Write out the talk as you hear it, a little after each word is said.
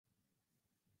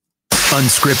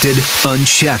Unscripted,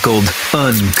 unshackled,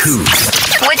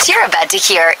 uncouth. What you're about to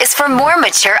hear is for more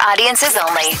mature audiences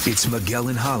only. It's Miguel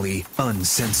and Holly,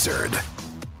 Uncensored.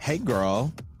 Hey,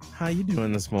 girl. How you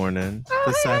doing this morning, Oh,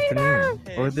 this hey, afternoon,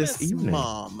 hey, or this evening?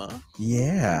 Mama.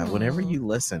 Yeah, whenever you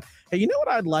listen. Hey, you know what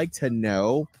I'd like to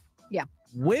know? Yeah.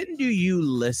 When do you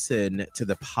listen to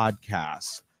the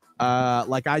podcast?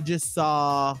 Like I just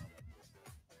saw...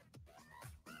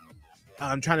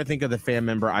 I'm trying to think of the fan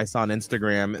member I saw on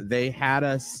Instagram. They had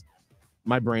us...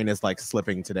 My brain is like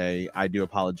slipping today. I do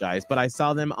apologize. But I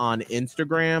saw them on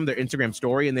Instagram, their Instagram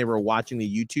story, and they were watching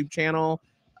the YouTube channel.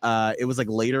 It was like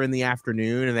later in the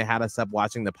afternoon, and they had us up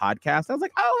watching the podcast. I was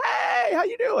like, oh, hey, how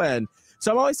you doing?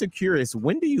 So I'm always so curious.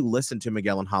 When do you listen to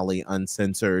Miguel and Holly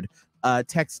Uncensored?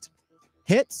 Text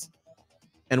hits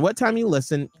and what time you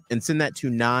listen and send that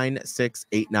to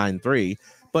 96893.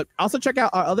 But also check out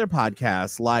our other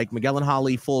podcasts like Miguel and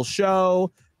Holly Full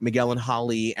Show, Miguel and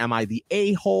Holly Am I the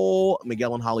A-Hole,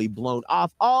 Miguel and Holly Blown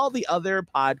Off, all the other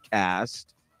podcasts.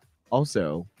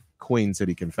 Also, Queen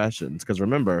City Confessions. Because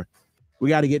remember, we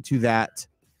got to get to that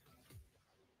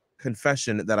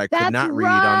confession that I could not read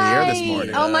on the air this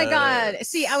morning. Oh my God.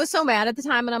 See, I was so mad at the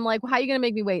time and I'm like, well, how are you going to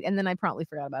make me wait? And then I promptly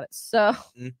forgot about it. So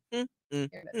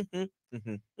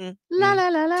La, la,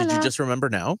 la, la, Did you la. just remember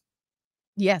now?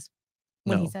 Yes.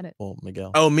 When No. he said it. Well,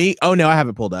 Miguel. Oh, me? Oh, no, I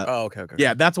haven't pulled up. Oh, okay.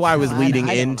 Yeah, that's why I was No, leading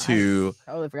I don't. into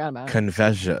I totally forgot about it.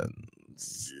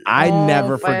 confessions. I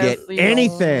never forget Confessions.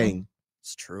 anything.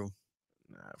 It's true.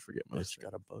 Nah, I forget You most. just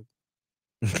got a bug.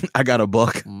 I got a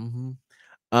book.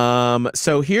 Mm-hmm.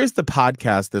 So here's the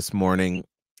podcast this morning,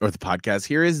 or the podcast.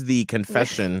 Here is the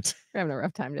confession. We're having a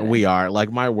rough time today. We are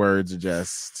like my words are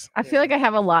just. I feel like I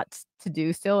have a lot to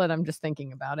do still and I'm just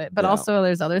thinking about it. But Yeah. also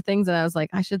there's other things and I was like,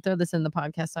 I should throw this in the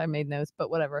podcast. So I made notes, but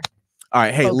whatever. All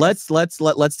right, hey, Focus.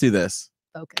 let's do this.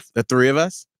 Focus. The three of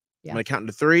us. Yeah. I'm gonna count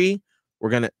to three. We're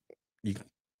gonna.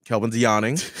 Kelvin's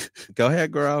yawning. Go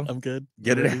ahead, girl. I'm good.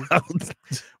 Get I'm it ready. out.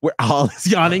 We're all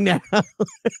yawning now.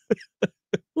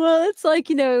 Well, it's like,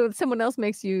 someone else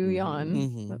makes you yawn.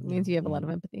 Mhm, That means you have a lot of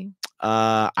empathy.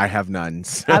 I have none.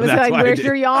 So I was that's like, why I where's did-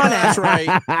 your yawn at? That's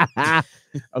right.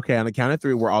 Okay, on the count of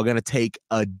three, we're all gonna take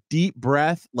a deep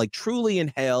breath, like truly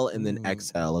inhale and then Mm.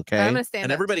 exhale. I'm Okay. gonna stand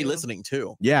And up everybody too. listening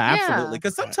too. Yeah, Yeah. absolutely.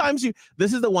 Because Right. sometimes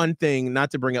this is the one thing,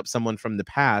 not to bring up someone from the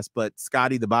past, but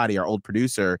Scotty the Body, our old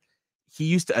producer, he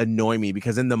used to annoy me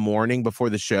because in the morning before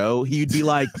the show, he'd be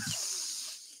like,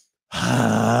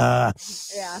 Yeah.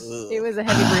 He was a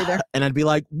heavy breather. and I'd be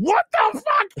like, what the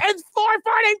fuck? It's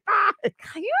 4:45.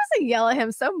 I used to yell at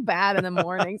him so bad in the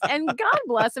mornings. And God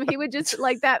bless him. He would just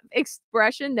like that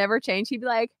expression never change. He'd be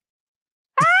like,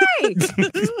 hey,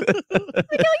 Miguel,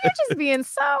 you're just being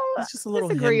so It's just a little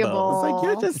disagreeable. It's like,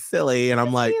 you're just silly. And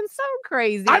I'm like, being so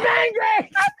crazy. I'm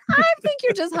angry. I think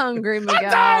you're just hungry, Miguel.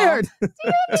 I'm tired. Do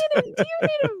you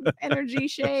need an energy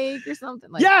shake or something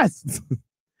like Yes.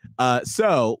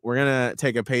 So we're gonna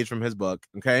take a page from his book.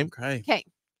 Okay. Okay. Okay.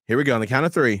 Here we go. On the count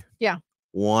of three. Yeah.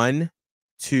 1,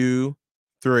 2,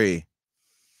 3.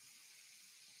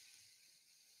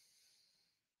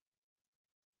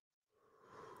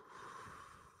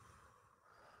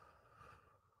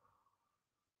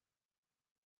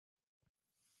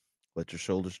 Let your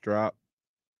shoulders drop.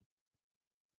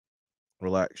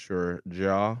 Relax your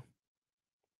jaw.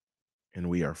 And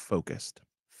we are focused.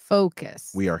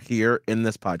 Focus. We are here in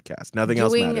this podcast. Nothing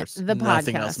else doing matters. the podcast.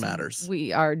 Nothing else matters.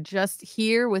 We are just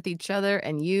here with each other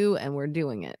and you, and we're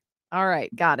doing it. All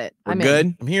right, got it. We're I'm good.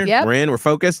 in. I'm here. Yep. We're in. We're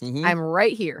focused. Mhm. I'm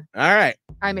right here. All right.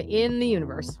 I'm in the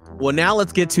universe. Well, now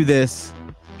let's get to this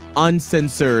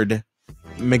uncensored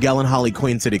Miguel and Holly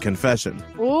Queen City confession.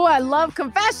 Oh, I love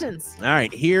confessions. All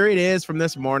right, here it is from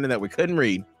this morning that we couldn't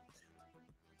read.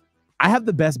 I have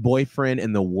the best boyfriend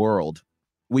in the world.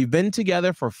 We've been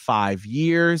together for 5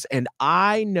 years, and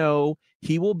I know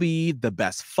he will be the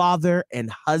best father and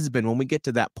husband when we get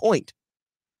to that point.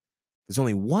 There's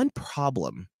only one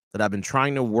problem that I've been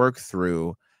trying to work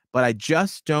through, but I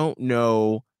just don't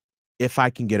know if I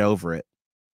can get over it.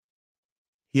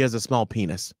 He has a small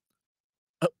penis.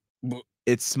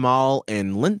 It's small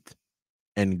in length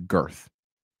and girth.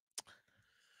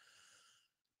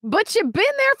 But you've been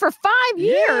there for 5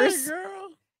 years. Yeah, girl.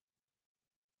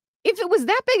 If it was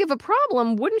that big of a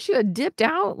problem, wouldn't you have dipped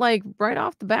out like right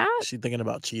off the bat? She thinking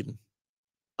about cheating.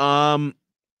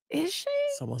 Is she?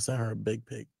 Someone sent her a big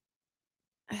pig.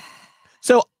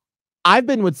 So I've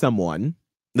been with someone.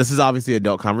 This is obviously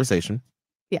adult conversation.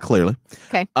 Yeah. Clearly.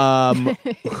 Okay.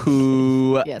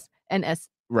 Who Yes. NSFW.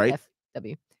 right?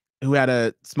 Who had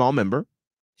a small member.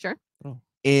 Sure.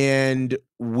 And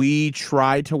we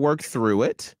tried to work through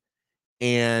it.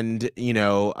 And,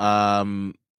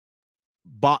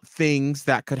 bought things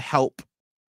that could help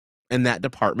in that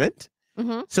department.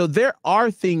 Mhm. So there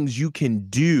are things you can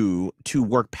do to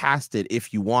work past it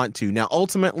if you want to. Now,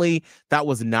 ultimately, that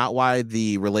was not why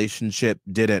the relationship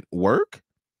didn't work.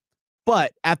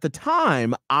 But at the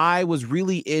time, I was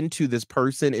really into this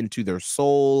person, into their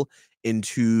soul,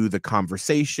 into the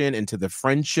conversation, into the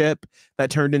friendship that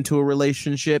turned into a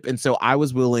relationship. And so I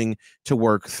was willing to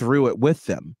work through it with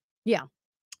them. Yeah.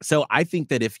 So I think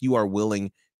that if you are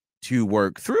willing to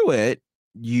work through it,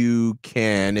 you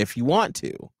can if you want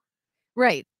to.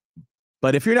 Right.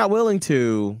 But if you're not willing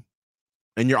to,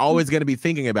 and you're always going to be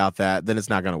thinking about that, then it's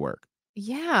not going to work.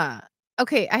 Yeah.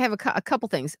 Okay, I have a couple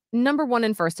things. Number one,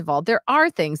 and first of all, there are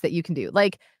things that you can do.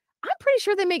 Like, I'm pretty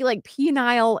sure they make like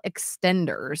penile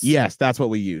extenders. Yes, that's what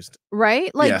we used.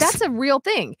 Right? Like, Yes. that's a real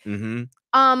thing.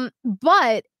 Mm-hmm.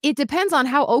 But it depends on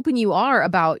how open you are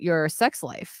about your sex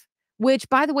life, which,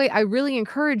 by the way, I really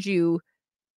encourage you,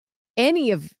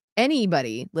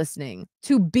 anybody listening,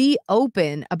 to be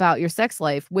open about your sex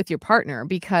life with your partner,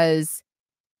 because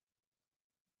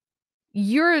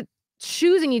you're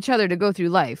choosing each other to go through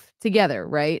life together,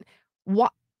 right?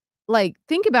 What, like,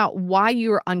 think about why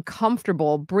you're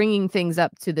uncomfortable bringing things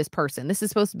up to this person. This is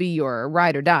supposed to be your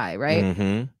ride or die, right?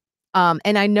 Mm-hmm.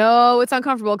 And I know it's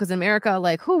uncomfortable because in America,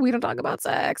 like, we don't talk about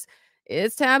sex.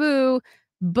 It's taboo.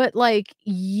 But like,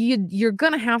 you're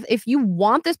gonna have, if you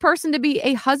want this person to be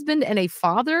a husband and a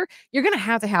father, you're gonna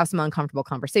have to have some uncomfortable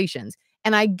conversations.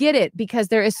 And I get it, because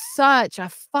there is such a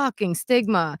fucking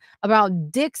stigma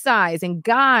about dick size and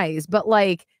guys, but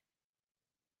like,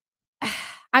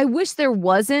 I wish there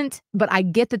wasn't, but I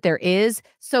get that there is.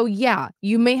 So yeah,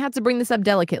 you may have to bring this up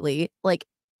delicately. Like,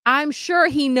 I'm sure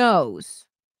he knows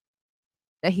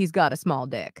that he's got a small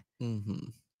dick. Mm-hmm.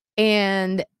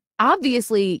 And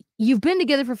obviously, you've been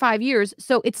together for 5 years,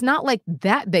 so it's not like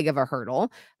that big of a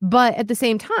hurdle. But at the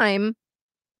same time,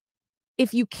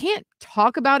 if you can't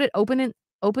talk about it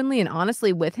openly and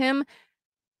honestly with him,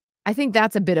 I think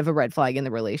that's a bit of a red flag in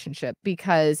the relationship,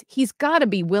 because he's got to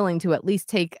be willing to at least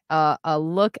take a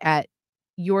look at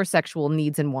your sexual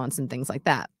needs and wants and things like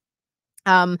that.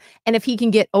 And if he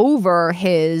can get over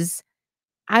his,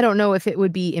 I don't know if it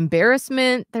would be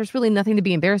embarrassment. There's really nothing to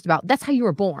be embarrassed about. That's how you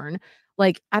were born.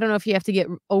 Like, I don't know if you have to get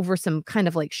over some kind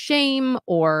of like shame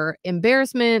or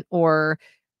embarrassment, or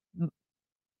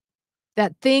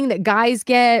that thing that guys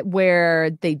get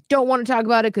where they don't want to talk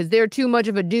about it because they're too much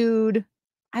of a dude.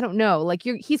 I don't know. Like,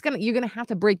 you're gonna have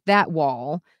to break that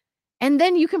wall, and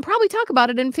then you can probably talk about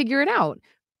it and figure it out.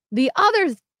 The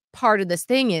other part of this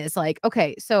thing is like,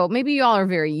 okay, so maybe y'all are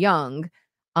very young,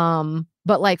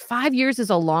 but like 5 years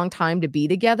is a long time to be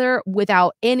together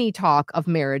without any talk of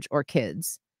marriage or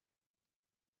kids.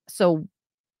 So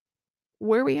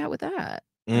where are we at with that?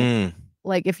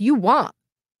 Like, if you want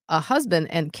a husband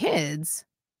and kids,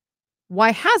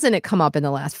 why hasn't it come up in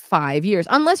the last 5 years?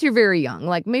 Unless you're very young,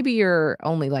 like maybe you're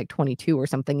only like 22 or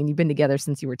something and you've been together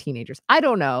since you were teenagers. I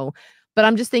don't know. But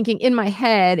I'm just thinking in my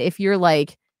head, if you're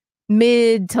like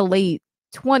mid to late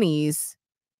 20s,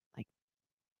 like,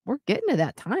 we're getting to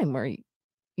that time where you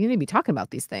need to be talking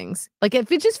about these things. Like,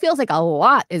 if it just feels like a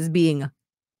lot is being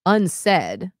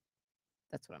unsaid,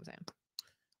 that's what I'm saying.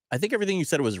 I think everything you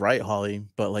said was right, Holly,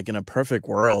 but like in a perfect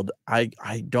world, I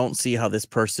don't see how this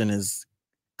person is,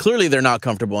 clearly they're not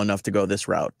comfortable enough to go this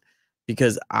route,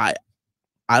 because I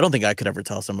don't think I could ever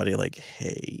tell somebody like,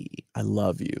 hey, I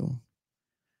love you,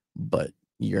 but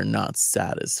you're not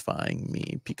satisfying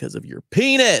me because of your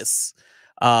penis.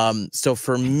 So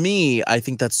for me, I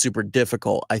think that's super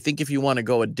difficult. I think if you want to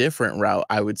go a different route,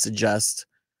 I would suggest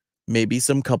maybe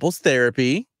some couples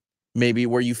therapy, maybe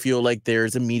where you feel like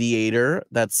there's a mediator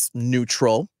that's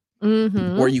neutral,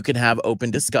 where you can have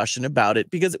open discussion about it.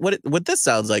 Because what this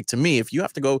sounds like to me, if you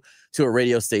have to go to a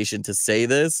radio station to say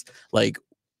this, like,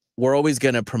 we're always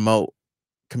going to promote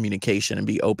communication and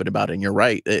be open about it. And you're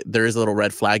right. There is a little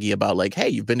red flaggy about like, hey,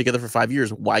 you've been together for 5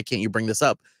 years. Why can't you bring this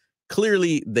up?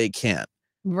 Clearly they can't.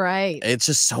 Right. It's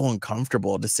just so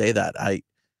uncomfortable to say that.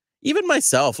 Even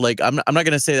myself, like, I'm not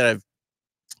going to say that I've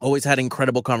always had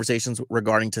incredible conversations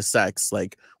regarding to sex,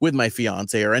 like with my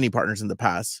fiance or any partners in the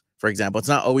past. For example, it's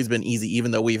not always been easy,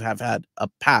 even though we have had a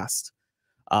past.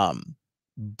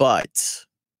 But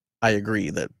I agree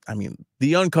that, I mean,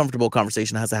 the uncomfortable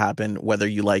conversation has to happen whether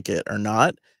you like it or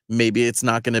not. Maybe it's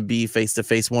not going to be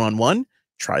face-to-face one-on-one.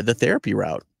 Try the therapy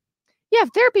route. Yeah,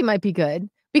 therapy might be good,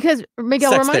 because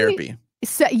Miguel, Sex remind therapy. me.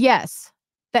 Yes,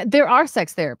 that there are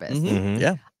sex therapists.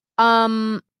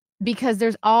 Yeah. Because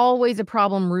there's always a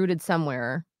problem rooted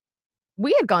somewhere.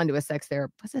 We had gone to a sex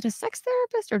therapist. Was it a sex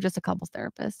therapist or just a couples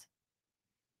therapist?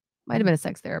 Might have been a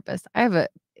sex therapist. I have a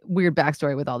weird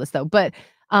backstory with all this though. But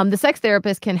The sex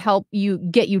therapist can help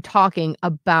get you talking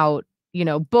about,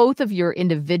 both of your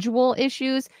individual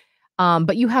issues.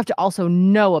 But you have to also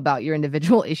know about your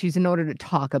individual issues in order to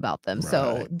talk about them.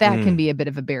 So Right. that can be a bit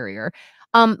of a barrier.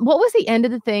 What was the end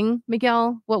of the thing,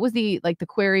 Miguel? What was the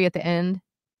query at the end?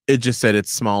 It just said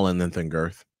it's small in length and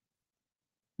girth.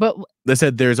 But They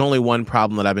said there's only one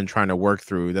problem that I've been trying to work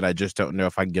through that I just don't know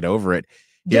if I can get over it.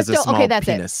 He has a small that's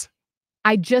penis. it.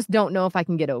 I just don't know if I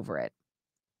can get over it.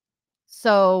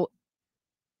 So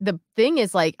the thing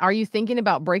is, like, are you thinking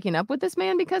about breaking up with this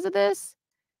man because of this?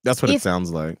 That's what it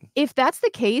sounds like. If that's the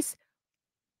case,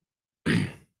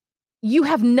 you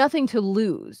have nothing to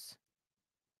lose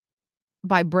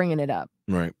by bringing it up.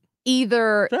 Right.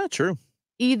 Either True.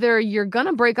 Either you're going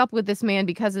to break up with this man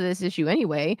because of this issue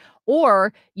anyway,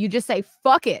 or you just say,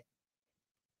 fuck it.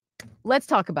 Let's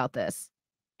talk about this.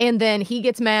 And then he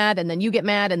gets mad, and then you get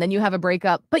mad, and then you have a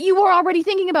breakup. But you were already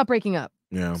thinking about breaking up.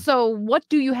 Yeah. So what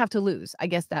do you have to lose? I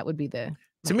guess that would be the...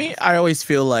 To me, I always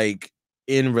feel like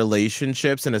in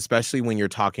relationships, and especially when you're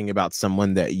talking about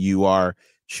someone that you are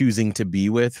choosing to be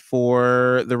with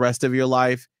for the rest of your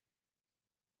life,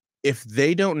 if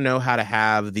they don't know how to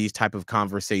have these type of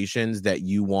conversations that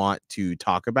you want to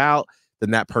talk about,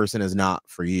 then that person is not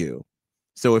for you.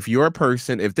 So if you're a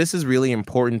person, if this is really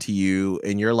important to you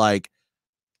and you're like,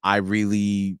 I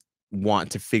really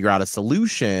want to figure out a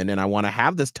solution and I want to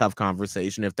have this tough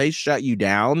conversation, if they shut you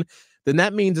down, then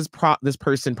that means this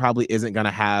person probably isn't going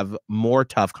to have more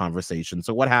tough conversations.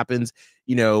 So what happens,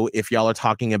 if y'all are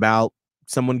talking about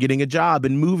someone getting a job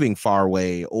and moving far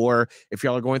away, or if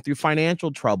y'all are going through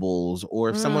financial troubles, or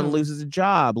if someone loses a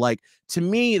job, like, to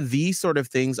me, these sort of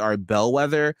things are a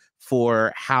bellwether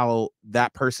for how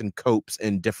that person copes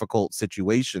in difficult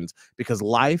situations, because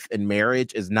life and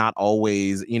marriage is not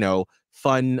always,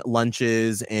 fun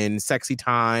lunches and sexy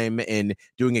time and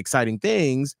doing exciting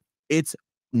things. It's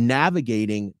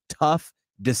navigating tough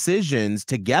decisions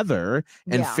together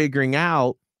and figuring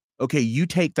out, okay, you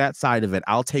take that side of it,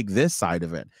 I'll take this side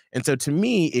of it. And so to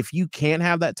me, if you can't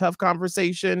have that tough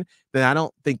conversation, then I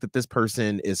don't think that this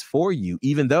person is for you,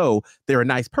 even though they're a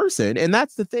nice person. And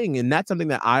that's the thing. And that's something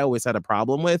that I always had a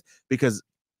problem with, because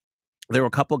there were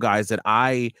a couple guys that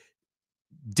I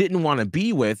didn't want to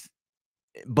be with,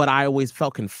 but I always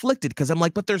felt conflicted because I'm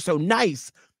like, but they're so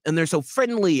nice and they're so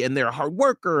friendly and they're a hard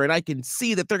worker and I can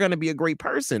see that they're going to be a great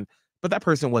person, but that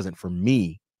person wasn't for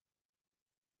me.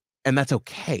 And that's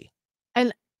okay.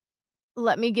 And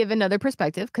let me give another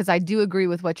perspective, because I do agree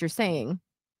with what you're saying,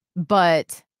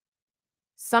 but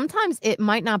sometimes it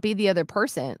might not be the other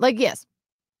person. Like, yes,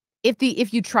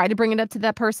 if you try to bring it up to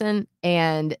that person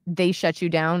and they shut you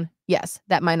down, yes,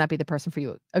 that might not be the person for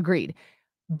you. Agreed.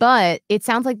 But it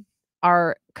sounds like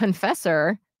our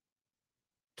confessor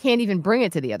can't even bring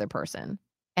it to the other person.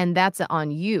 And that's on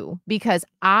you, because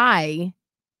I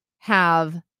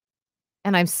have,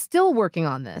 and I'm still working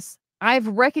on this. I've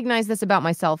recognized this about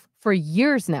myself for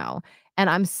years now, and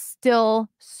I'm still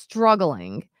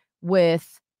struggling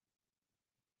with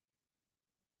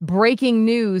breaking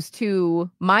news to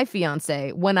my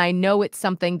fiance when I know it's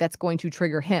something that's going to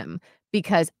trigger him,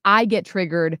 because I get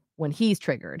triggered when he's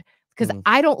triggered, because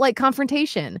I don't like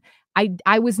confrontation.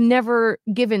 I was never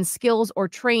given skills or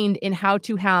trained in how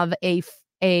to have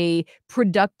a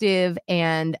productive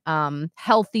and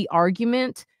healthy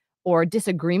argument or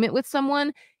disagreement with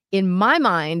someone. In my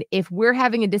mind, if we're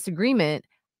having a disagreement,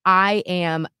 I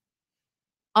am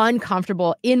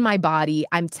uncomfortable in my body.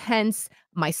 I'm tense.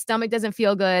 My stomach doesn't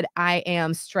feel good. I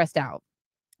am stressed out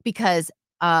because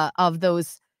of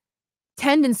those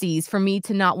tendencies for me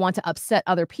to not want to upset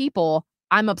other people.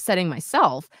 I'm upsetting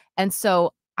myself. And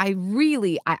so I've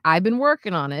been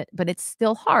working on it, but it's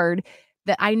still hard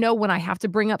that I know when I have to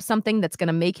bring up something that's going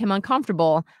to make him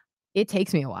uncomfortable, it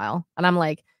takes me a while. And I'm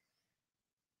like,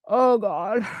 oh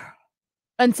God.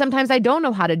 And sometimes I don't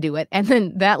know how to do it. And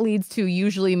then that leads to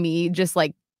usually me just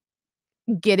like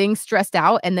getting stressed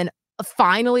out. And then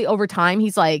finally over time,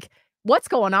 he's like, what's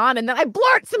going on? And then I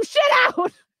blurt some shit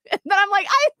out. And then I'm like,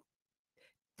 I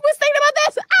was thinking about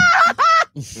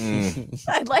this.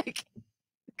 I'm like,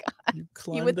 God,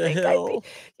 you would think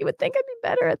I'd be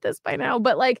better at this by now.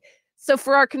 But like, so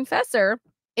for our confessor,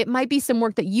 it might be some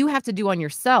work that you have to do on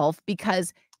yourself,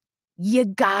 because you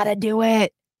gotta do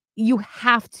it. You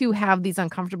have to have these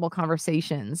uncomfortable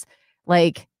conversations.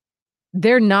 Like,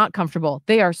 they're not comfortable.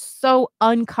 They are so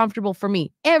uncomfortable for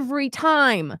me every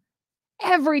time.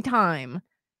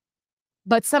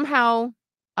 But somehow,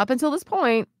 up until this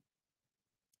point,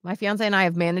 my fiance and I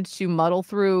have managed to muddle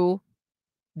through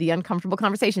the uncomfortable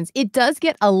conversations. It does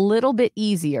get a little bit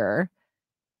easier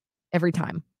every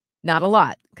time. Not a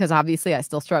lot, because obviously I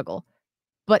still struggle.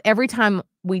 But every time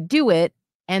we do it,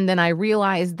 and then I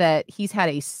realize that he's had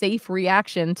a safe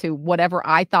reaction to whatever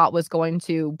I thought was going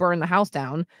to burn the house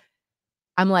down,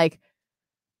 I'm like,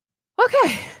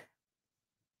 okay.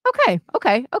 Okay.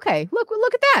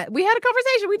 Look at that. We had a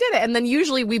conversation. We did it. And then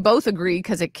usually we both agree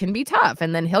because it can be tough.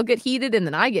 And then he'll get heated and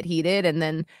then I get heated. And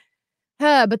then,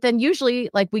 but then usually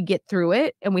like we get through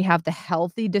it and we have the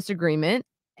healthy disagreement.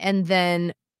 And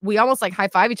then we almost like high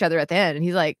five each other at the end. And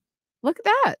he's like, look at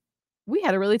that. We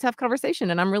had a really tough conversation.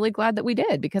 And I'm really glad that we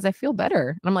did because I feel better.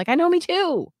 And I'm like, I know, me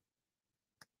too.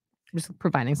 I'm just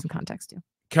providing some context too.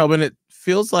 Kelvin, it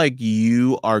feels like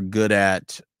you are good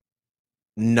at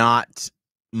not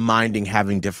minding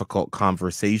having difficult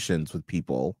conversations with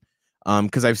people,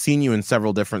 because I've seen you in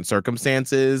several different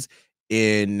circumstances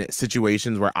in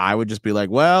situations where I would just be like,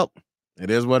 well, it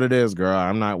is what it is, girl.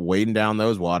 I'm not wading down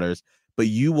those waters, but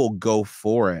you will go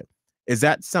for it. Is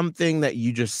that something that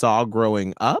you just saw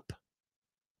growing up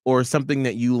or something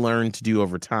that you learned to do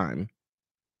over time?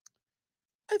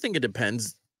 I think it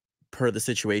depends per the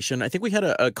situation. I think we had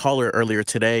a caller earlier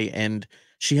today, and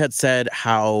she had said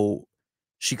how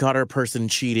she caught her person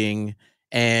cheating,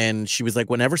 and she was like,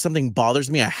 whenever something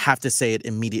bothers me, I have to say it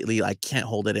immediately. I can't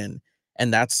hold it in.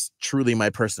 And that's truly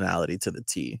my personality to the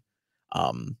T.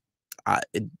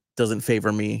 It doesn't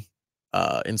favor me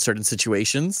in certain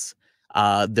situations.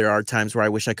 There are times where I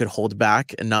wish I could hold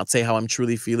back and not say how I'm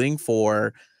truly feeling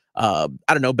for, I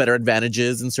don't know, better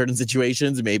advantages in certain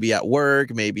situations, maybe at work,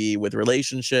 maybe with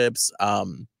relationships.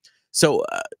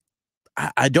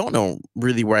 I don't know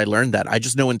really where I learned that. I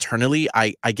just know internally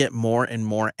I get more and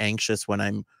more anxious when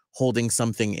I'm holding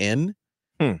something in.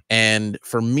 And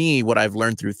for me, what I've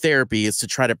learned through therapy is to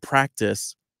try to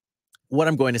practice what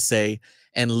I'm going to say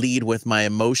and lead with my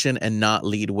emotion and not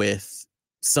lead with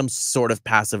some sort of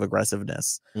passive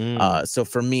aggressiveness. So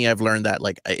for me, I've learned that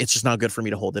like it's just not good for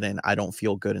me to hold it in. I don't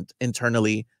feel good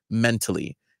internally,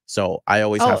 mentally. So I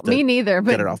always have to me neither,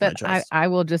 get it off my chest. I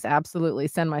will just absolutely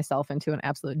send myself into an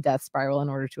absolute death spiral in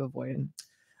order to avoid it.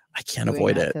 I can't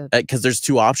avoid it because there's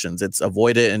two options. It's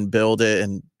avoid it and build it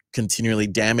and continually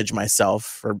damage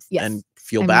myself and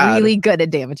feel bad. I'm really good at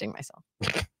damaging myself.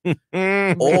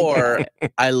 Or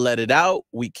I let it out.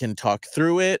 We can talk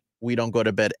through it. We don't go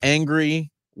to bed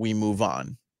angry. We move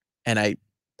on. And I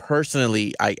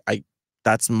personally, I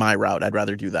that's my route. I'd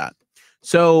rather do that.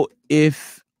 So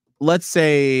if, let's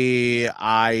say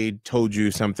I told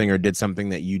you something or did something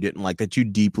that you didn't like, that you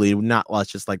deeply, not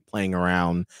let's just like playing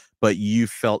around, but you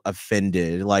felt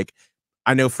offended. Like,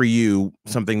 I know for you,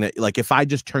 something that like, if I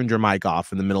just turned your mic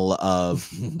off in the middle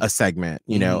of a segment,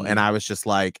 you know, and I was just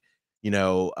like, you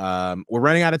know, we're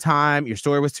running out of time. Your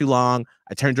story was too long.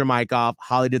 I turned your mic off.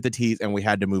 Holly did the tease and we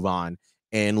had to move on.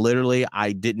 And literally,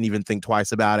 I didn't even think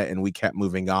twice about it. And we kept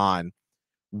moving on.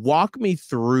 Walk me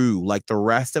through like the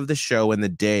rest of the show and the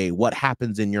day. What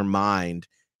happens in your mind,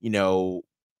 you know,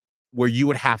 where you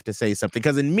would have to say something?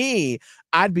 Because in me,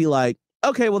 I'd be like,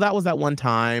 okay, well, that was that one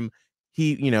time.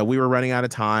 You know, we were running out of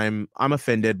time. I'm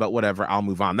offended, but whatever, I'll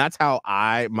move on. That's how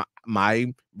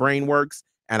my brain works.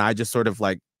 And I just sort of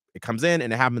like, it comes in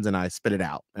and it happens and I spit it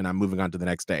out and I'm moving on to the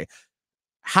next day.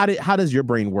 How does your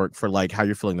brain work for like how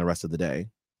you're feeling the rest of the day?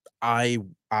 I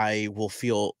will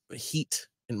feel heat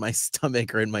in my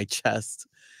stomach or in my chest,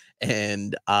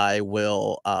 and I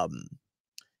will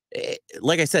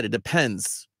like I said, it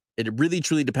depends. It really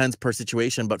truly depends per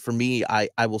situation. But for me,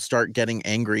 I will start getting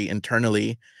angry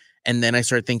internally, and then I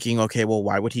start thinking, okay, well,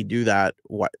 why would he do that?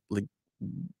 What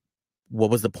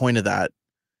was the point of that?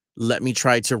 Let me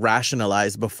try to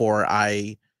rationalize before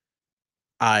I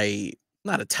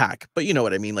not attack, but you know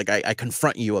what I mean? Like I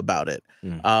confront you about it.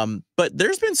 But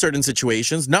there's been certain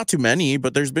situations, not too many,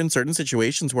 but there's been certain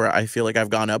situations where I feel like I've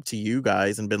gone up to you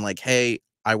guys and been like, hey,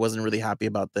 I wasn't really happy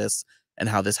about this and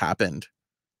how this happened.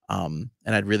 And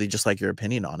I'd really just like your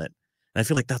opinion on it. And I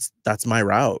feel like that's my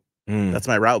route. That's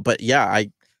my route. But yeah,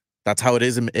 that's how it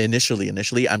is initially.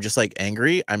 Initially, I'm just like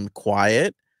angry. I'm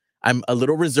quiet. I'm a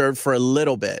little reserved for a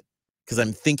little bit because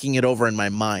I'm thinking it over in my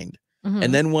mind.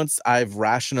 And then once I've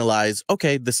rationalized,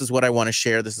 okay, this is what I want to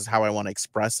share, this is how I want to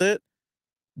express it,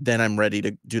 then I'm ready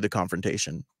to do the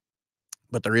confrontation.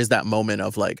 But there is that moment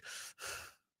of like,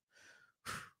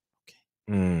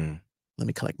 okay, let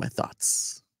me collect my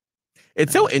thoughts.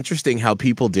 It's so interesting how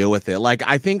people deal with it. Like,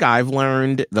 I think I've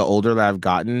learned the older that I've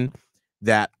gotten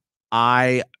that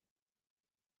and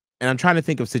I'm trying to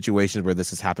think of situations where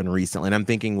this has happened recently. And I'm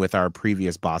thinking with our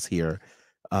previous boss here,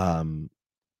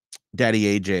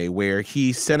 Daddy AJ, where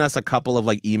he sent us a couple of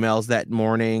like emails that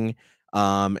morning.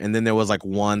 And then there was like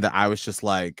one that I was just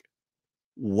like,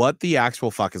 what the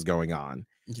actual fuck is going on?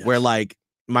 Yes. Where like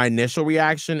my initial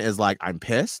reaction is like, I'm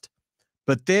pissed.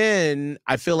 But then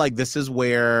I feel like this is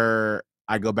where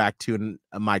I go back to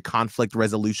my conflict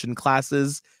resolution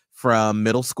classes from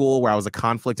middle school, where I was a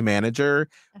conflict manager.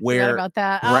 I forgot about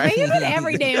that. Oh, right? man, you did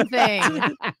every damn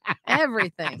thing.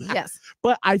 Everything. Yes.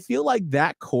 But I feel like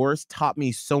that course taught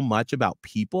me so much about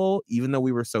people, even though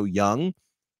we were so young.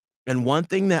 And one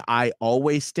thing that I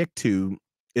always stick to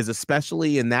is,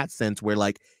 especially in that sense where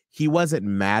like he wasn't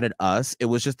mad at us, it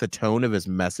was just the tone of his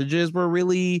messages were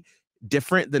really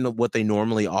different than what they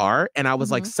normally are. And I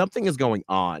was like, something is going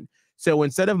on. So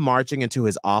instead of marching into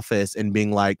his office and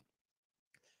being like,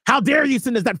 how dare you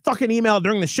send us that fucking email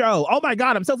during the show? Oh my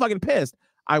God, I'm so fucking pissed.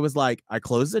 I was like, I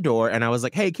closed the door and I was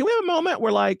like, hey, can we have a moment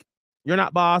where like, you're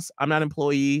not boss, I'm not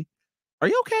employee. Are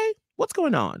you okay? What's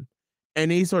going on?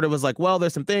 And he sort of was like, well,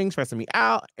 there's some things stressing me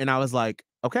out. And I was like,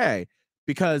 okay,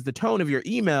 because the tone of your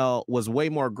email was way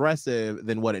more aggressive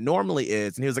than what it normally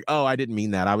is. And he was like, oh, I didn't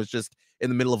mean that. I was just in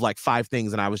the middle of like 5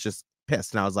 things and I was just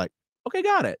pissed. And I was like, okay,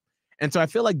 got it. And so I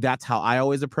feel like that's how I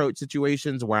always approach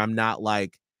situations, where I'm not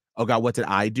like, oh God, what did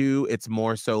I do? It's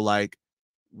more so like,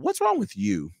 what's wrong with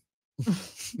you?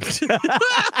 What's wrong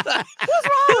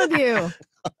with you?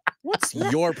 What's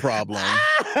your problem?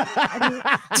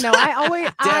 No, I always.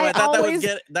 Damn, I thought always,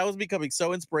 that was becoming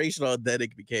so inspirational, and then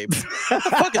it became, what the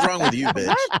fuck is wrong with you,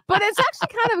 bitch? But it's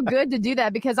actually kind of good to do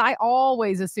that, because I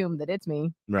always assume that it's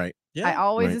me. Right. Yeah. I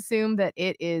always assume that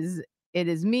it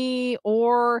is me,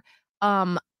 or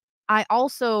I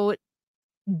also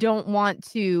don't want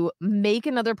to make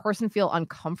another person feel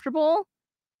uncomfortable.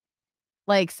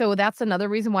 Like, so that's another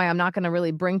reason why I'm not going to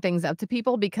really bring things up to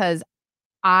people, because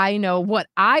I know what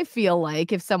I feel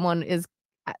like if someone is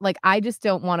like, I just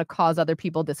don't want to cause other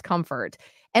people discomfort.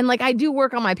 And like, I do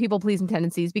work on my people pleasing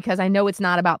tendencies, because I know it's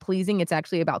not about pleasing. It's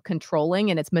actually about controlling,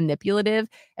 and it's manipulative.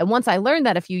 And once I learned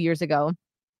that a few years ago,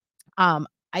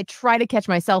 I try to catch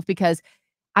myself, because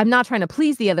I'm not trying to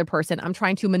please the other person. I'm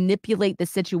trying to manipulate the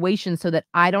situation so that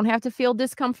I don't have to feel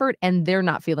discomfort and they're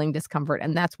not feeling discomfort.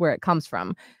 And that's where it comes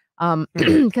from.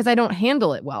 Because I don't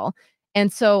handle it well.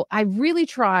 And so I really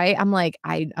try. I'm like,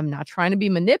 I'm not trying to be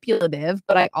manipulative,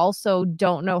 but I also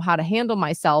don't know how to handle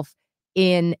myself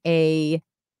in a,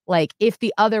 like, if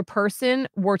the other person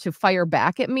were to fire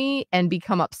back at me and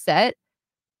become upset,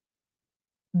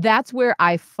 that's where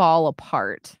I fall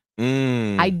apart.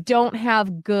 I don't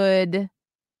have good,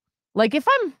 like, if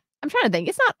I'm trying to think,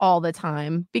 it's not all the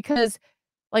time, because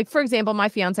like, for example, my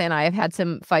fiance and I have had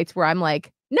some fights where I'm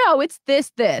like, no, it's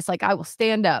this, like, I will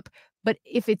stand up. But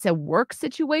if it's a work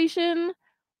situation,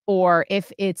 or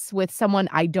if it's with someone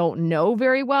I don't know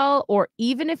very well, or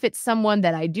even if it's someone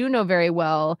that I do know very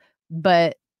well,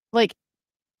 but like,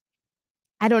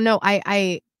 I don't know,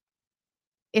 I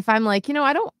if I'm like,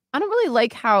 I don't really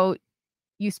like how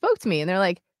you spoke to me, and they're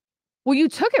like, well, you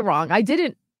took it wrong. I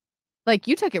didn't, like,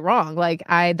 you took it wrong. Like,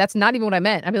 that's not even what I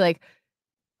meant. I'd be like,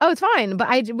 oh, it's fine. But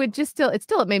I would just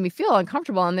it made me feel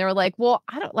uncomfortable. And they were like, well,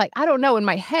 I don't know. In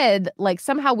my head, like,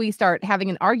 somehow we start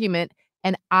having an argument,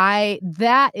 and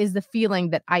that is the feeling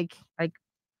that I like,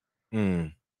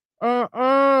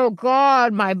 oh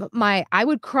God, I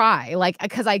would cry, like,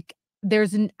 because I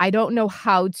don't know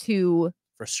how to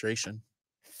Frustration.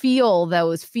 feel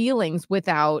those feelings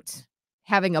without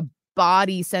having a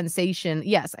body sensation.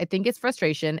 Yes, I think it's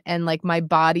frustration, and like, my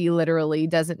body literally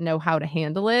doesn't know how to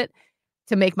handle it,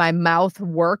 to make my mouth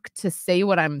work to say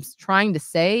what I'm trying to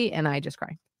say, and I just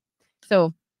cry.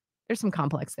 So there's some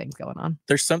complex things going on.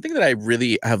 There's something that I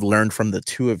really have learned from the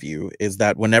two of you, is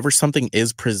that whenever something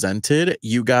is presented,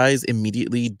 you guys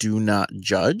immediately do not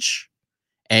judge,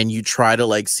 and you try to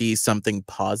like see something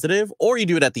positive, or you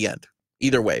do it at the end.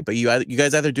 Either way, but you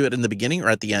guys either do it in the beginning or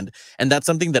at the end. And that's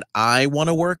something that I want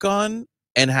to work on,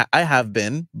 and I have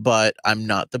been, but I'm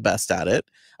not the best at it.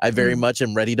 I very much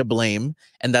am ready to blame,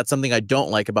 and that's something I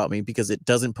don't like about me, because it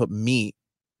doesn't put me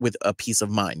with a peace of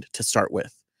mind to start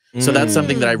with. So that's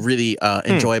something that I really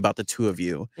enjoy about the two of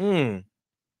you.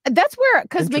 That's where,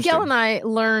 because Miguel and I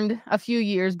learned a few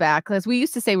years back, because we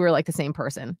used to say we were like the same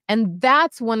person. And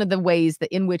that's one of the ways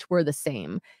that in which we're the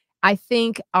same. I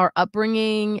think our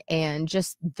upbringing and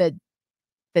just the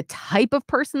type of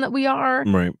person that we are,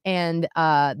 Right. and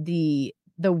the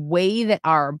way that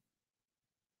our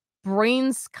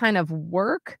brains kind of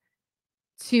work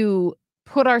to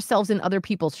put ourselves in other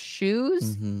people's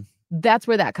shoes, that's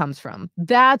where that comes from.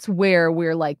 That's where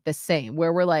we're like the same,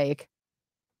 where we're like,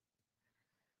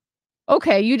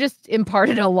 okay, you just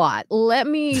imparted a lot. Let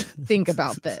me think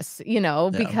about this,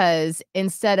 because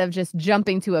instead of just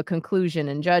jumping to a conclusion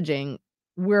and judging,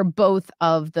 we're both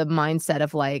of the mindset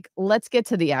of like, let's get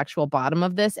to the actual bottom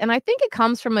of this. And I think it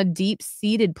comes from a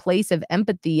deep-seated place of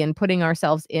empathy and putting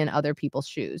ourselves in other people's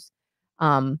shoes.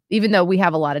 Even though we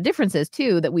have a lot of differences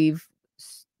too, that we've,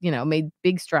 made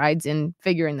big strides in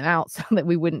figuring them out so that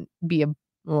we wouldn't be a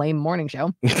lame morning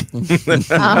show.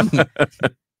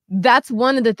 That's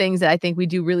one of the things that I think we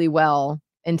do really well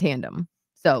in tandem.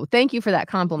 So thank you for that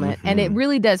compliment. And it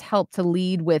really does help to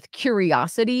lead with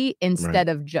curiosity instead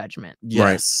of judgment.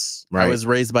 Yes. Right. I was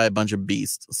raised by a bunch of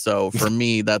beasts. So for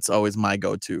me, that's always my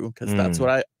go-to because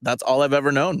that's all I've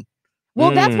ever known.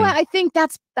 Well, that's why I think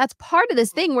that's part of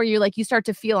this thing where you're like, you start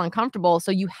to feel uncomfortable. So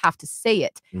you have to say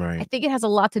it. Right. I think it has a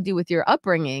lot to do with your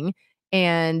upbringing.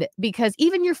 And because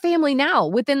even your family now,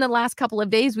 within the last couple of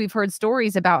days, we've heard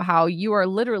stories about how you are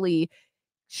literally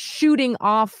shooting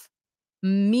off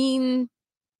mean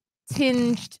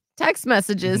tinged text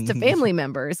messages to family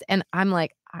members. And I'm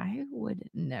like, I would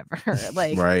never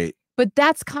right. But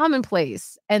that's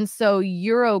commonplace. And so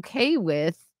you're okay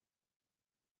with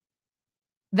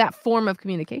that form of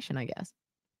communication, I guess.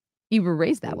 You were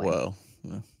raised that way. Whoa.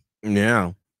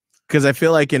 Yeah. Because I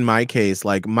feel like in my case,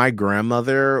 like my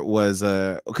grandmother was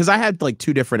because I had like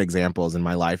two different examples in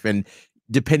my life. And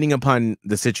depending upon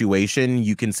the situation,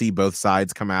 you can see both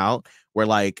sides come out where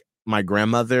like my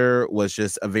grandmother was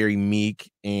just a very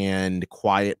meek and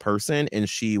quiet person. And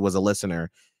she was a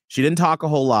listener. She didn't talk a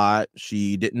whole lot.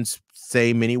 She didn't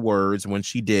say many words. When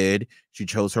she did, she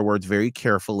chose her words very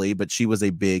carefully, but she was a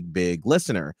big, big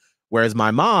listener. Whereas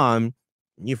my mom,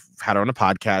 you've had her on a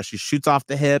podcast, she shoots off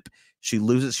the hip. She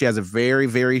has a very,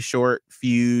 very short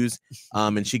fuse,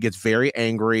 and she gets very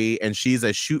angry, and she's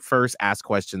a shoot first, ask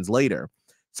questions later.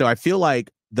 So I feel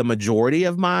like the majority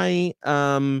of my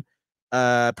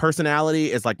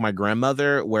personality is like my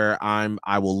grandmother, where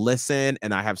I will listen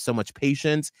and I have so much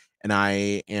patience and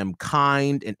I am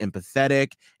kind and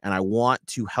empathetic and I want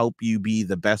to help you be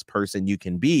the best person you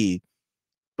can be.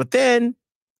 But then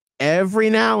every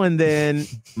now and then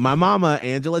my mama,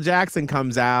 Angela Jackson,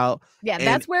 comes out. Yeah,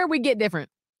 that's where we get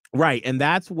different. Right. And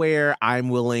that's where I'm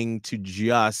willing to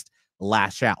just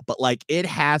lash out. But like it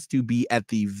has to be at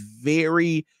the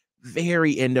very,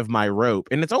 very end of my rope.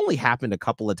 And it's only happened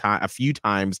a few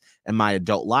times in my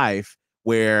adult life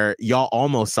where y'all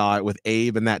almost saw it with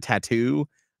Abe and that tattoo.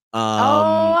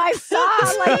 I saw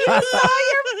like you saw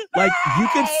your like you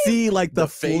could see like the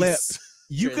flip. face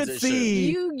You could transition.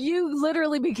 see you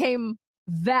literally became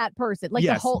that person. Like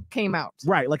the Hulk came out.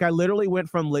 Right. Like I literally went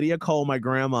from Lydia Cole, my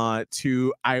grandma,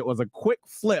 to it was a quick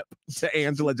flip to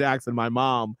Angela Jackson, my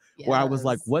mom, where I was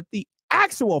like, what the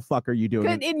actual fuck are you doing?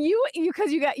 And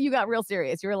because you got real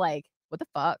serious. You were like, what the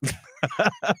fuck?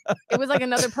 It was like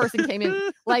another person came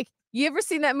in. Like, you ever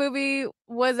seen that movie?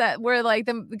 Was that where like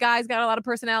the guy's got a lot of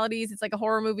personalities? It's like a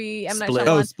horror movie. M. Night Split.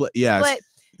 Shyamalan. Oh, Split. Yes. Split.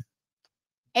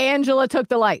 Angela took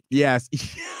the light. Yes.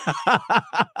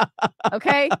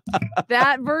 Okay.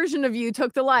 That version of you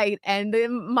took the light, and the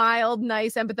mild,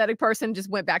 nice, empathetic person just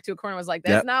went back to a corner and was like,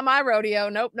 that's not my rodeo.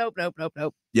 Nope.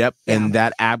 Yep. Yeah. And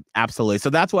that absolutely. So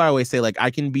that's why I always say, like,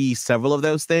 I can be several of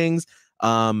those things.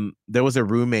 There was a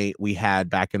roommate we had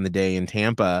back in the day in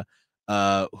Tampa,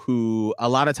 who a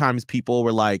lot of times people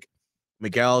were like,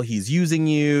 Miguel, he's using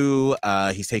you.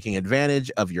 He's taking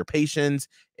advantage of your patience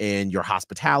and your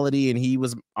hospitality. And he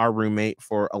was our roommate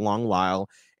for a long while.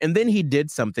 And then he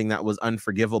did something that was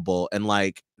unforgivable. And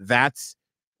like, that's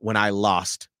when I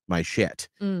lost my shit.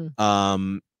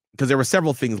 Because there were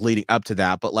several things leading up to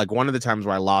that. But like one of the times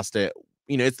where I lost it,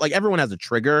 it's like everyone has a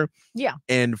trigger. Yeah.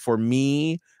 And for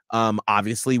me,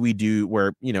 obviously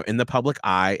we're in the public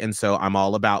eye, and so I'm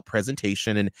all about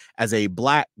presentation. And as a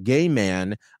Black gay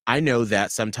man, I know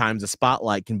that sometimes the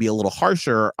spotlight can be a little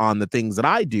harsher on the things that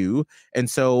I do, and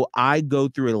so I go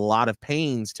through a lot of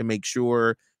pains to make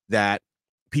sure that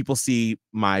people see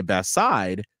my best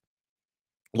side.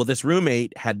 Well, this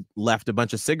roommate had left a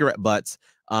bunch of cigarette butts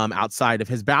outside of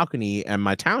his balcony and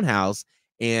my townhouse,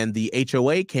 and the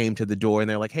HOA came to the door and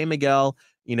they're like, hey, Miguel,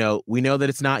 we know that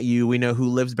it's not you. We know who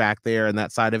lives back there in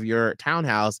that side of your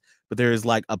townhouse, but there's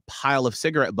like a pile of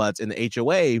cigarette butts, and the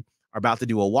HOA are about to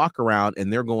do a walk around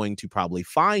and they're going to probably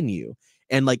fine you.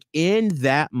 And like in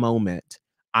that moment,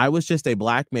 I was just a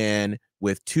Black man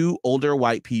with two older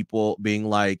white people being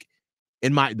like,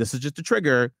 this is just a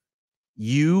trigger.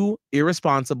 You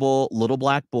irresponsible little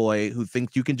Black boy who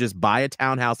thinks you can just buy a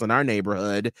townhouse in our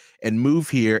neighborhood and move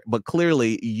here, but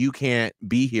clearly you can't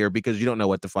be here because you don't know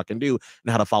what to fucking do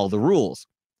and how to follow the rules.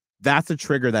 That's a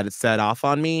trigger that it set off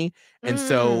on me. And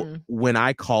so when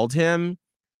I called him,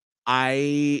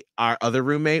 our other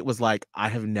roommate was like, I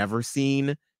have never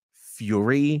seen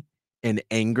fury and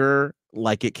anger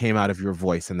like it came out of your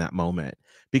voice in that moment,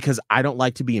 because I don't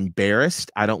like to be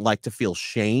embarrassed. I don't like to feel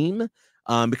shame.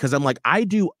 because I'm like, I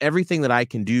do everything that I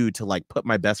can do to like put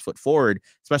my best foot forward,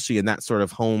 especially in that sort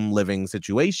of home living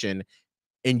situation.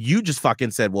 And you just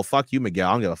fucking said, well, fuck you, Miguel.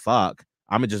 I don't give a fuck.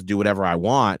 I'm gonna just do whatever I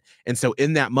want. And so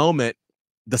in that moment,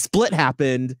 the split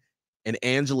happened and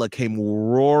Angela came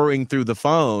roaring through the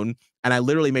phone. And I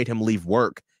literally made him leave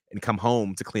work and come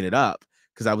home to clean it up.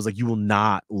 Because I was like, you will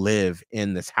not live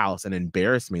in this house and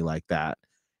embarrass me like that.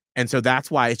 And so that's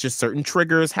why it's just certain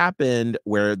triggers happened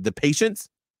where the patience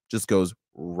just goes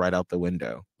right out the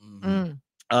window.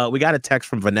 We got a text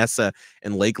from Vanessa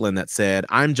in Lakeland that said,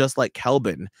 I'm just like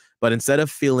Kelvin, but instead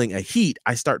of feeling a heat,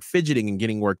 I start fidgeting and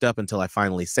getting worked up until I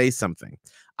finally say something.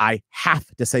 I have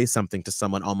to say something to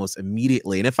someone almost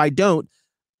immediately. And if I don't,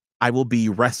 I will be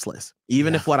restless.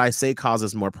 Even if what I say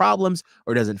causes more problems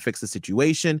or doesn't fix the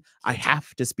situation, I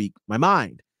have to speak my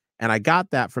mind. And I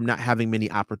got that from not having many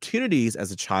opportunities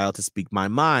as a child to speak my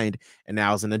mind. And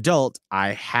now as an adult,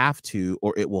 I have to,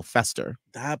 or it will fester.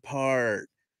 That part.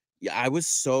 Yeah, I was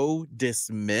so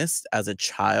dismissed as a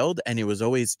child, and it was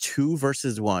always 2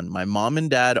 versus 1. My mom and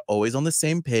dad always on the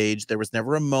same page. There was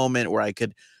never a moment where I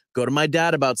could go to my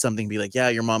dad about something, be like, yeah,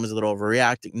 your mom is a little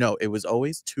overreacting. No, it was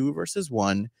always 2 versus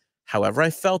 1. However I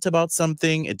felt about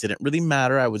something, it didn't really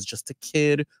matter. I was just a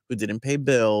kid who didn't pay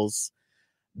bills.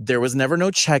 There was never no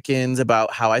check-ins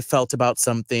about how I felt about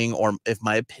something or if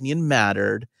my opinion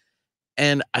mattered.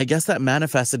 And I guess that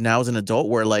manifested now as an adult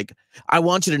where, like, I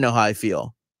want you to know how I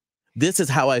feel. This is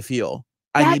how I feel.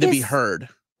 I need to be heard.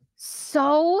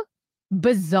 So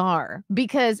bizarre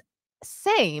because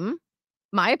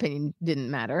my opinion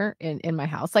didn't matter in my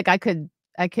house. Like I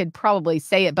could probably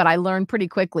say it, but I learned pretty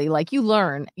quickly. Like you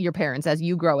learn your parents as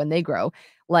you grow and they grow.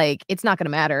 Like it's not going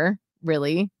to matter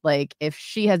really. Like if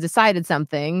she has decided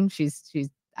something, she's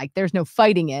like, there's no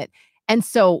fighting it. And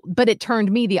so, but it turned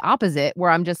me the opposite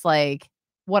where I'm just like,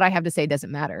 what I have to say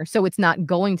doesn't matter. So it's not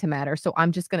going to matter. So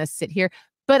I'm just going to sit here.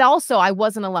 But also I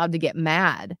wasn't allowed to get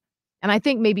mad. And I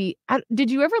think maybe,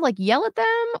 did you ever like yell at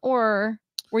them or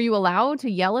were you allowed to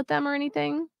yell at them or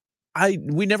anything?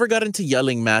 We never got into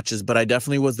yelling matches, but I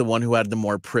definitely was the one who had the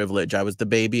more privilege. I was the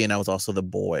baby and I was also the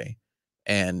boy.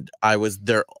 And I was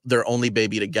their only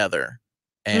baby together.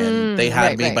 And they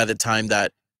had me by the time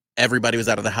that everybody was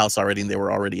out of the house already and they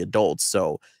were already adults.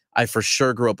 So I for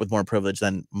sure grew up with more privilege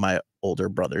than my older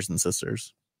brothers and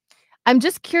sisters. I'm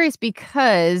just curious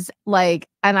because like,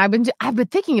 and I've been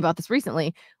thinking about this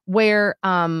recently where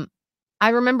I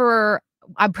remember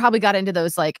I probably got into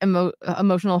those like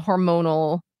emotional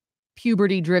hormonal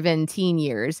puberty driven teen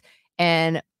years,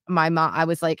 and my mom, I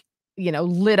was like,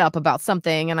 lit up about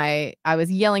something, and I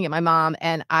was yelling at my mom,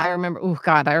 and I remember, oh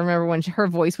God, I remember when her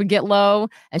voice would get low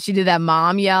and she did that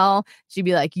mom yell. She'd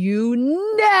be like, "You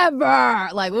never,"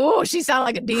 like, oh, she sounded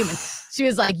like a demon. She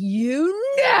was like,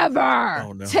 "You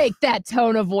never take that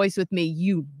tone of voice with me.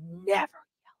 You never yell at me."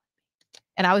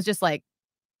 And I was just like,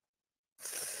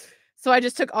 so I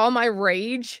just took all my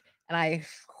rage and I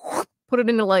put it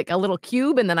into like a little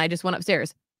cube, and then I just went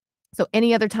upstairs. So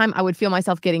any other time I would feel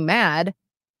myself getting mad,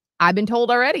 I've been told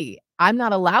already, I'm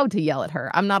not allowed to yell at her.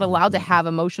 I'm not allowed to have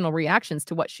emotional reactions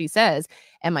to what she says.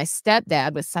 And my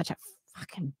stepdad was such a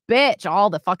fucking bitch all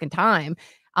the fucking time.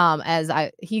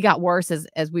 He got worse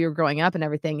as we were growing up and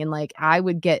everything. And like, I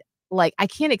would get like, I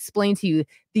can't explain to you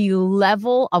the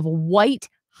level of white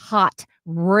hot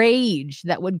rage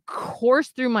that would course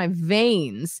through my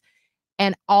veins.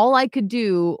 And all I could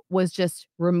do was just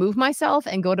remove myself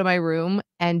and go to my room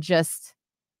and just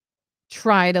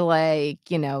try to like,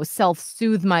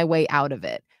 self-soothe my way out of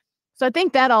it. So I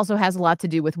think that also has a lot to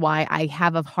do with why I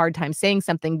have a hard time saying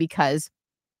something, because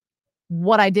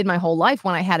what I did my whole life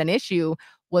when I had an issue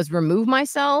was remove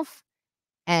myself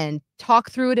and talk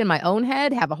through it in my own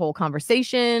head, have a whole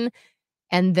conversation.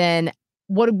 And then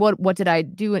what did I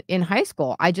do in high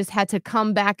school? I just had to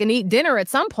come back and eat dinner at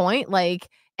some point, like,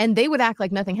 and they would act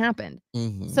like nothing happened.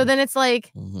 So then it's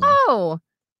like, oh,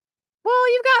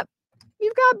 well,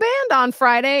 you've got band on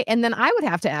Friday, and then I would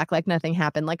have to act like nothing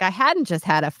happened. Like I hadn't just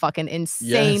had a fucking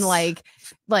insane,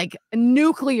 like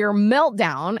nuclear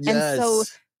meltdown. Yes. And so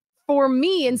for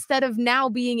me, instead of now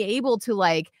being able to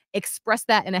like express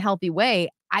that in a healthy way,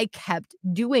 I kept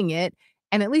doing it.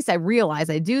 And at least I realized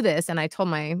I do this. And I told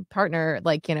my partner,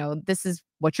 like, this is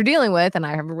what you're dealing with. And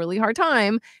I have a really hard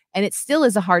time. And it still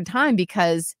is a hard time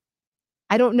because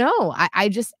I don't know. I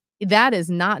just, that is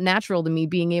not natural to me,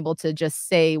 being able to just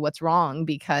say what's wrong,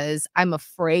 because I'm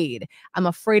afraid. I'm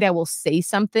afraid I will say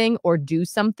something or do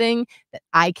something that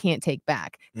I can't take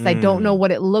back, because I don't know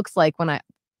what it looks like when I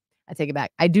take it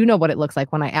back. I do know what it looks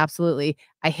like when I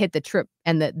hit the trip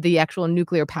and the actual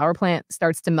nuclear power plant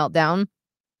starts to melt down.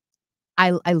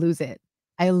 I lose it.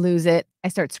 I lose it. I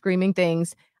start screaming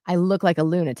things. I look like a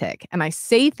lunatic, and I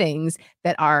say things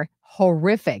that are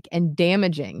horrific and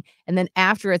damaging. And then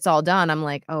after it's all done, I'm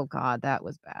like, oh God, that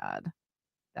was bad.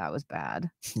 That was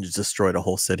bad. You destroyed a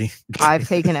whole city. I've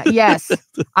taken it. Yes.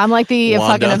 I'm like the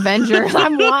Wanda. fucking Avenger.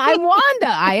 I'm Wanda.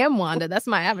 I am Wanda. That's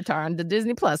my avatar on the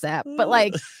Disney Plus app. But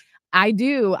like, I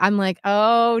do. I'm like,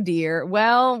 oh dear.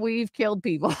 Well, we've killed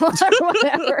people or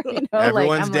whatever. You know,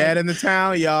 Everyone's I'm dead like, in the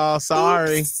town, y'all.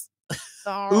 Sorry. Oops.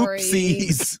 sorry.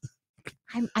 Oopsies.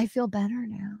 I feel better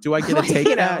now. Do I get a Like, take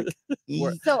you know,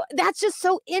 back? So that's just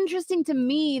so interesting to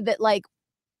me that, like,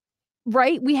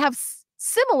 right, we have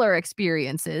similar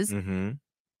experiences, Mm-hmm.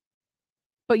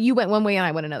 but you went one way and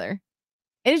I went another.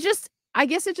 And it's just, I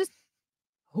guess it's just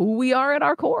who we are at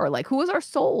our core. Like, who is our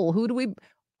soul? Who do we,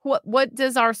 what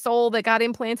does our soul that got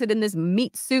implanted in this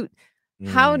meat suit,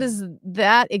 how does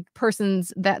that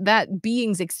person's, that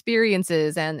being's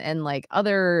experiences and like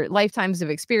other lifetimes of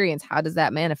experience, how does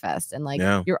that manifest? And like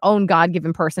your own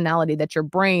God-given personality, that's your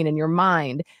brain and your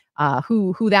mind,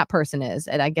 who that person is.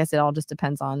 And I guess it all just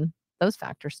depends on those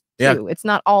factors too. Yeah. It's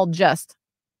not all just,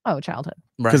 childhood.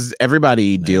 Because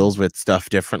everybody deals with stuff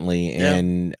differently Yeah.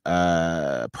 and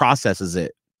processes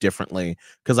it differently.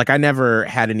 Because like I never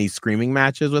had any screaming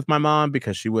matches with my mom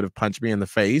because she would have punched me in the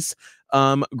face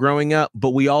growing up. But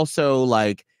we also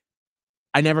like,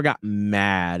 I never got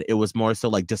mad. It was more so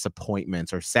like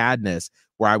disappointments or sadness,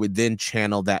 where I would then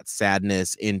channel that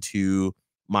sadness into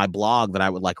my blog, that I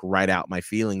would like write out my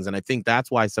feelings. And I think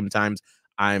that's why sometimes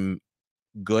I'm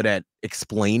good at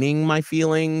explaining my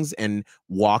feelings and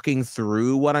walking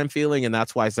through what I'm feeling. And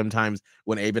that's why sometimes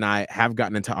when Abe and I have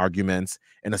gotten into arguments,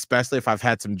 and especially if I've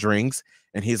had some drinks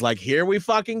and he's like, here we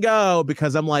fucking go,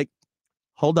 because I'm like,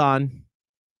 hold on,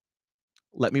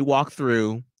 let me walk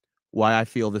through why I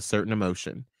feel this certain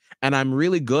emotion. And I'm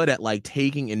really good at like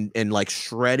taking and like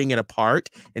shredding it apart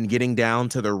and getting down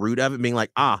to the root of it, being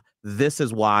like, this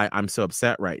is why I'm so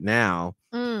upset right now.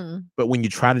 But when you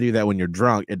try to do that when you're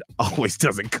drunk, it always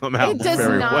doesn't come out. It does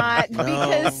very not, well.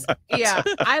 because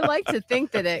I like to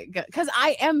think that because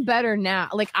I am better now.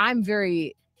 Like, I'm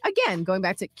very, again, going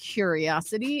back to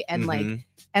curiosity and like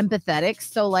empathetic.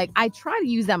 So like I try to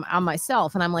use them on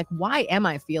myself, and I'm like, why am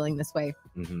I feeling this way?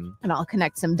 And I'll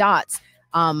connect some dots.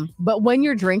 But when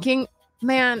you're drinking,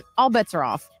 man, all bets are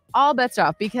off. All bets are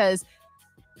off, because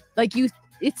like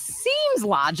it seems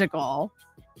logical,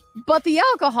 but the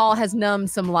alcohol has numbed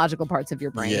some logical parts of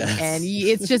your brain. Yes. And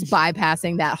it's just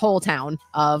bypassing that whole town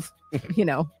of,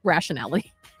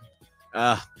 rationality.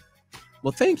 Well,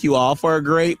 thank you all for a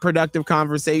great productive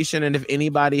conversation. And if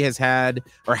anybody has had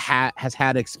or has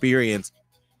had experience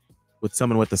with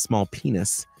someone with a small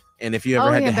penis, and if you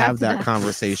ever had to have that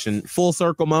conversation, full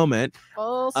circle moment,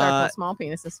 Full circle, small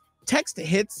penises. text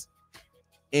hits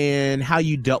and how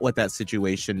you dealt with that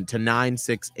situation to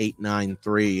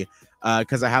 96893.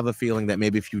 Because I have a feeling that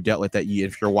maybe if you dealt with that,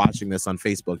 if you're watching this on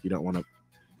Facebook, you don't want to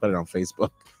put it on Facebook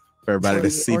for everybody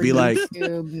to see. Be like,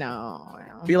 YouTube, no.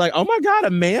 be like, oh my God,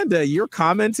 Amanda, you're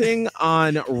commenting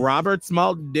on Robert's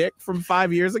small dick from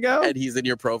 5 years ago? And he's in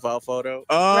your profile photo.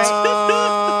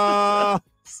 Oh,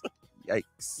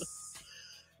 yikes.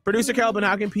 Producer Kelvin,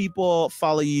 how can people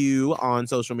follow you on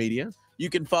social media? You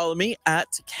can follow me at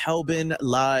Kelvin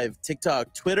Live,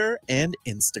 TikTok, Twitter, and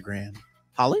Instagram.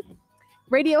 Holly?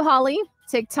 Radio Holly,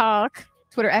 TikTok,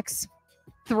 Twitter X,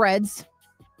 Threads,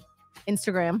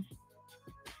 Instagram.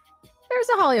 There's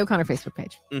a Holly O'Connor Facebook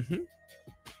page.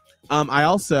 I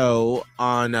also,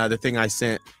 on the thing I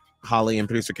sent Holly and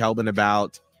producer Kelvin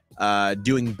about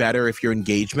doing better if your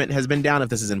engagement has been down, if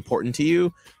this is important to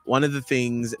you, one of the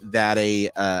things that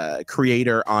a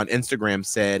creator on Instagram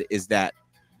said is that,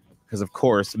 because of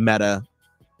course, Meta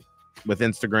with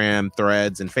Instagram,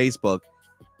 Threads, and Facebook,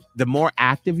 the more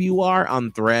active you are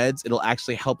on Threads, it'll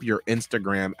actually help your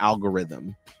Instagram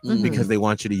algorithm because they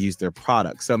want you to use their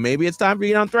product. So maybe it's time for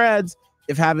you on Threads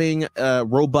if having a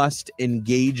robust,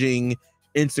 engaging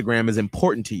Instagram is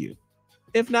important to you.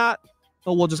 If not,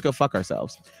 well, we'll just go fuck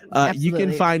ourselves. You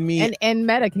can find me. And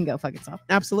Meta can go fuck itself.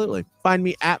 Absolutely. Find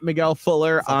me at Miguel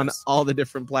Fuller on all the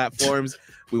different platforms.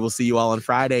 We will see you all on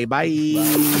Friday. Bye.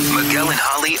 Miguel and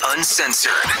Holly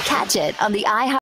Uncensored. Catch it on the iHeart